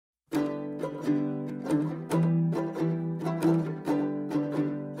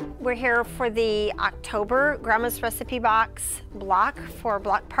we're here for the October Grandma's Recipe Box block for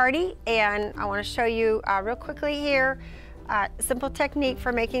Block Party, and I want to show you real quickly here a simple technique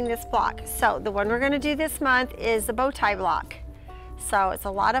for making this block. So the one we're going to do this month is the bow tie block. So it's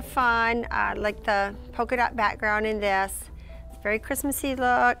a lot of fun. I like the polka dot background in this. It's a very Christmassy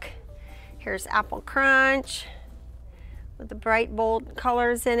look. Here's Apple Crunch with the bright bold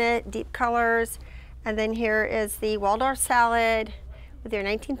colors in it, deep colors. And then here is the Waldorf Salad with your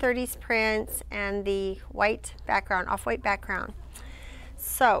 1930s prints and the white background, off-white background.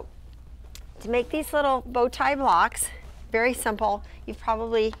 So to make these little bow tie blocks, very simple. You've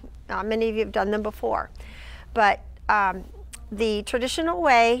probably, many of you have done them before. But the traditional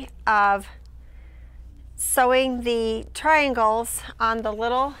way of sewing the triangles on the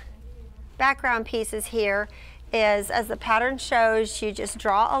little background pieces here is, as the pattern shows, you just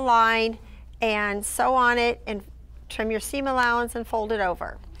draw a line and sew on it and trim your seam allowance and fold it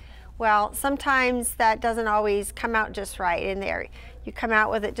over. Well, sometimes that doesn't always come out just right in there. You come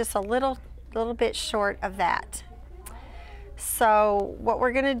out with it just a little bit short of that. So what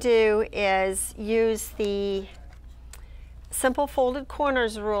we're going to do is use the Simple Folded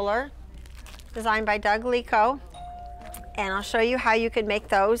Corners ruler designed by Doug Lico, and I'll show you how you can make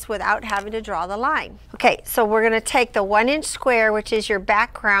those without having to draw the line. Okay, so we're going to take the 1-inch square, which is your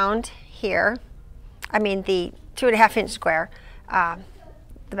background here. I mean the 2.5-inch square, the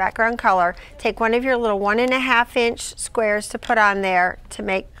background color. Take one of your little 1.5-inch squares to put on there to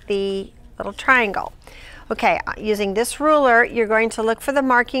make the little triangle. Okay, using this ruler, you're going to look for the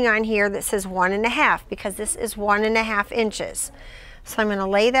marking on here that says 1.5, because this is 1.5 inches. So I'm going to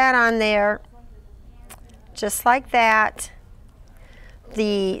lay that on there just like that.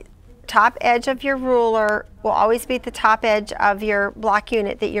 The top edge of your ruler will always be at the top edge of your block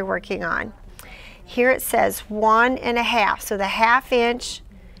unit that you're working on. Here it says 1.5, so the 1/2 inch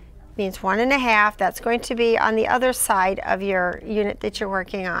means 1.5. That's going to be on the other side of your unit that you're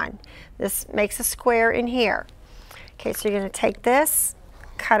working on. This makes a square in here. Okay, so you're going to take this,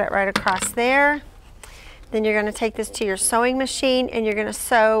 cut it right across there. Then you're going to take this to your sewing machine and you're going to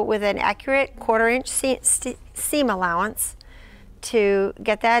sew with an accurate 1/4 inch seam allowance to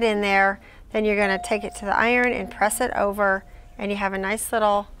get that in there. Then you're going to take it to the iron and press it over, and you have a nice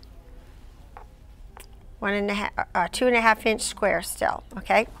little 2.5 inch square still.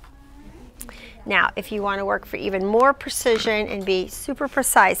 Okay. Now, if you want to work for even more precision and be super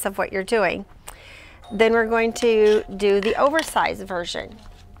precise of what you're doing, then we're going to do the oversized version.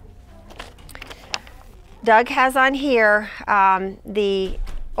 Doug has on here the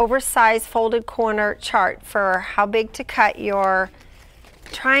oversized folded corner chart for how big to cut your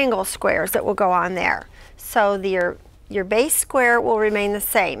triangle squares that will go on there. So your base square will remain the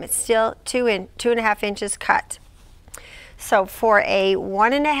same. It's still 2.5 inches cut. So for a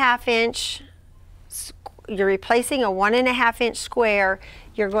 1.5 inch, you're replacing a 1.5 inch square,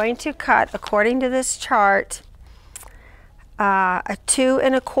 you're going to cut, according to this chart, a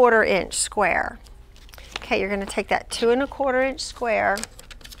 2.25 inch square. Okay, you're going to take that 2.25 inch square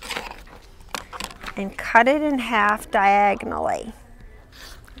and cut it in half diagonally,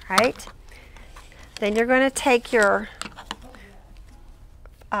 right? Then you're going to take your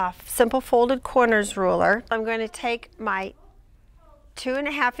Simple Folded Corners ruler. I'm going to take my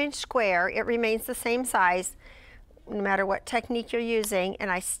 2.5 inch square. It remains the same size no matter what technique you're using, and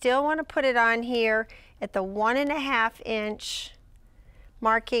I still want to put it on here at the 1.5 inch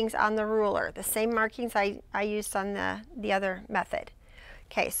markings on the ruler, the same markings I used on the other method.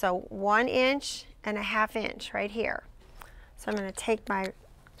 Okay, so 1.5 inch right here. So I'm going to take my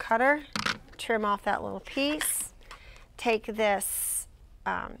cutter, trim off that little piece, take this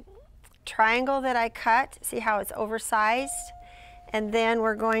triangle that I cut, see how it's oversized, and then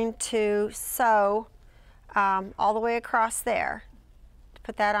we're going to sew all the way across there.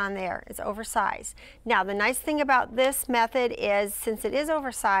 Put that on there. It's oversized. Now, the nice thing about this method is, since it is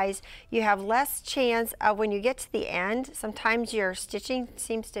oversized, you have less chance of, when you get to the end, sometimes your stitching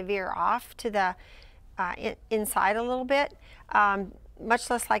seems to veer off to the inside a little bit. Much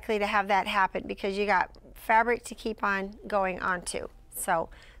less likely to have that happen because you got fabric to keep on going onto. So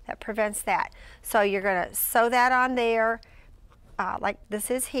that prevents that. So you're going to sew that on there like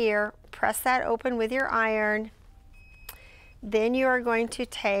this is here. Press that open with your iron. Then you are going to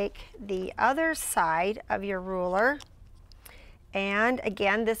take the other side of your ruler, and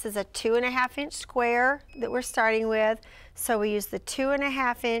again, this is a 2.5 inch square that we're starting with, so we use the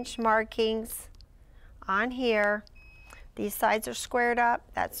 2.5 inch markings on here. These sides are squared up,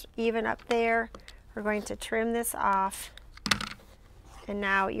 that's even up there. We're going to trim this off, and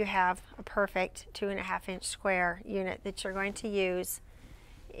now you have a perfect 2.5 inch square unit that you're going to use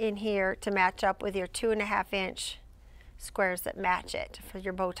in here to match up with your 2.5 inch squares that match it for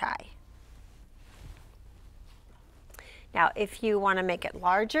your bow tie. Now, if you want to make it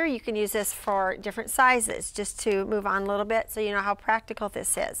larger, you can use this for different sizes, just to move on a little bit so you know how practical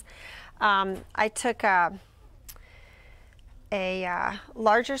this is. I took a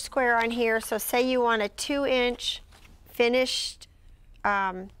larger square on here, so say you want a 2-inch finished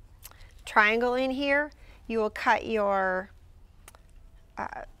triangle in here, you will cut your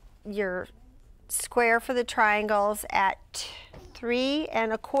square for the triangles at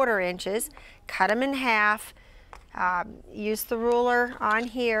 3¼ inches, cut them in half. Use the ruler on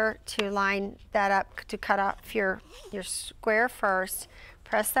here to line that up, to cut off your square first.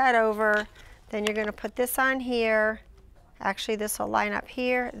 Press that over, then you're going to put this on here. Actually, this will line up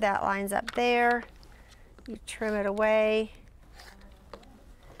here, that lines up there. You trim it away,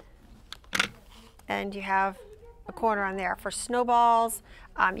 and you have a corner on there. For snowballs,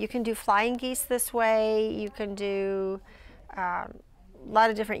 you can do flying geese this way. You can do a lot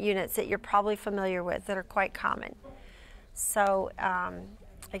of different units that you're probably familiar with that are quite common. So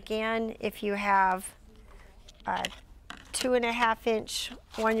again, if you have a 2.5 inch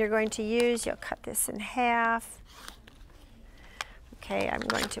one you're going to use, you'll cut this in half. Okay, I'm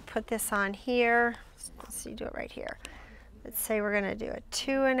going to put this on here. Let's see, do it right here. Let's say we're going to do a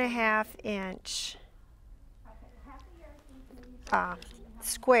 2.5 inch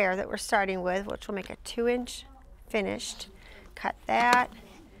square that we're starting with, which will make a 2-inch finished. Cut that,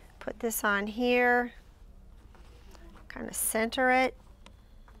 put this on here, kind of center it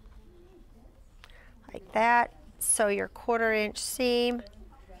like that. Sew your 1/4 inch seam,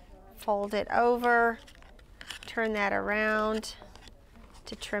 fold it over, turn that around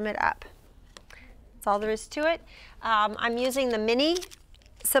to trim it up. That's all there is to it. I'm using the mini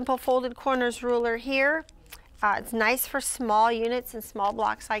simple folded corners ruler here. It's nice for small units and small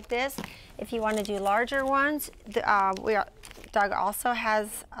blocks like this. If you want to do larger ones, Doug also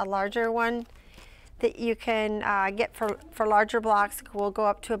has a larger one that you can get for larger blocks. Will go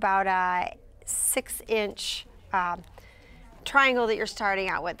up to about a 6-inch triangle that you're starting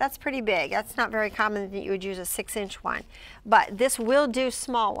out with. That's pretty big. That's not very common that you would use a 6-inch one. But this will do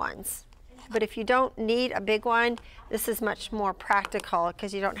small ones. But if you don't need a big one, this is much more practical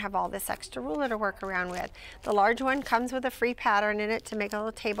because you don't have all this extra ruler to work around with. The large one comes with a free pattern in it to make a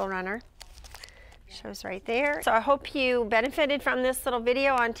little table runner. Shows right there. So I hope you benefited from this little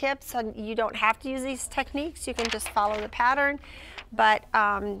video on tips. You don't have to use these techniques. You can just follow the pattern. But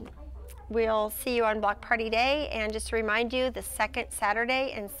we'll see you on Block Party Day. And just to remind you, the second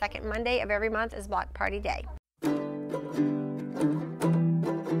Saturday and second Monday of every month is Block Party Day.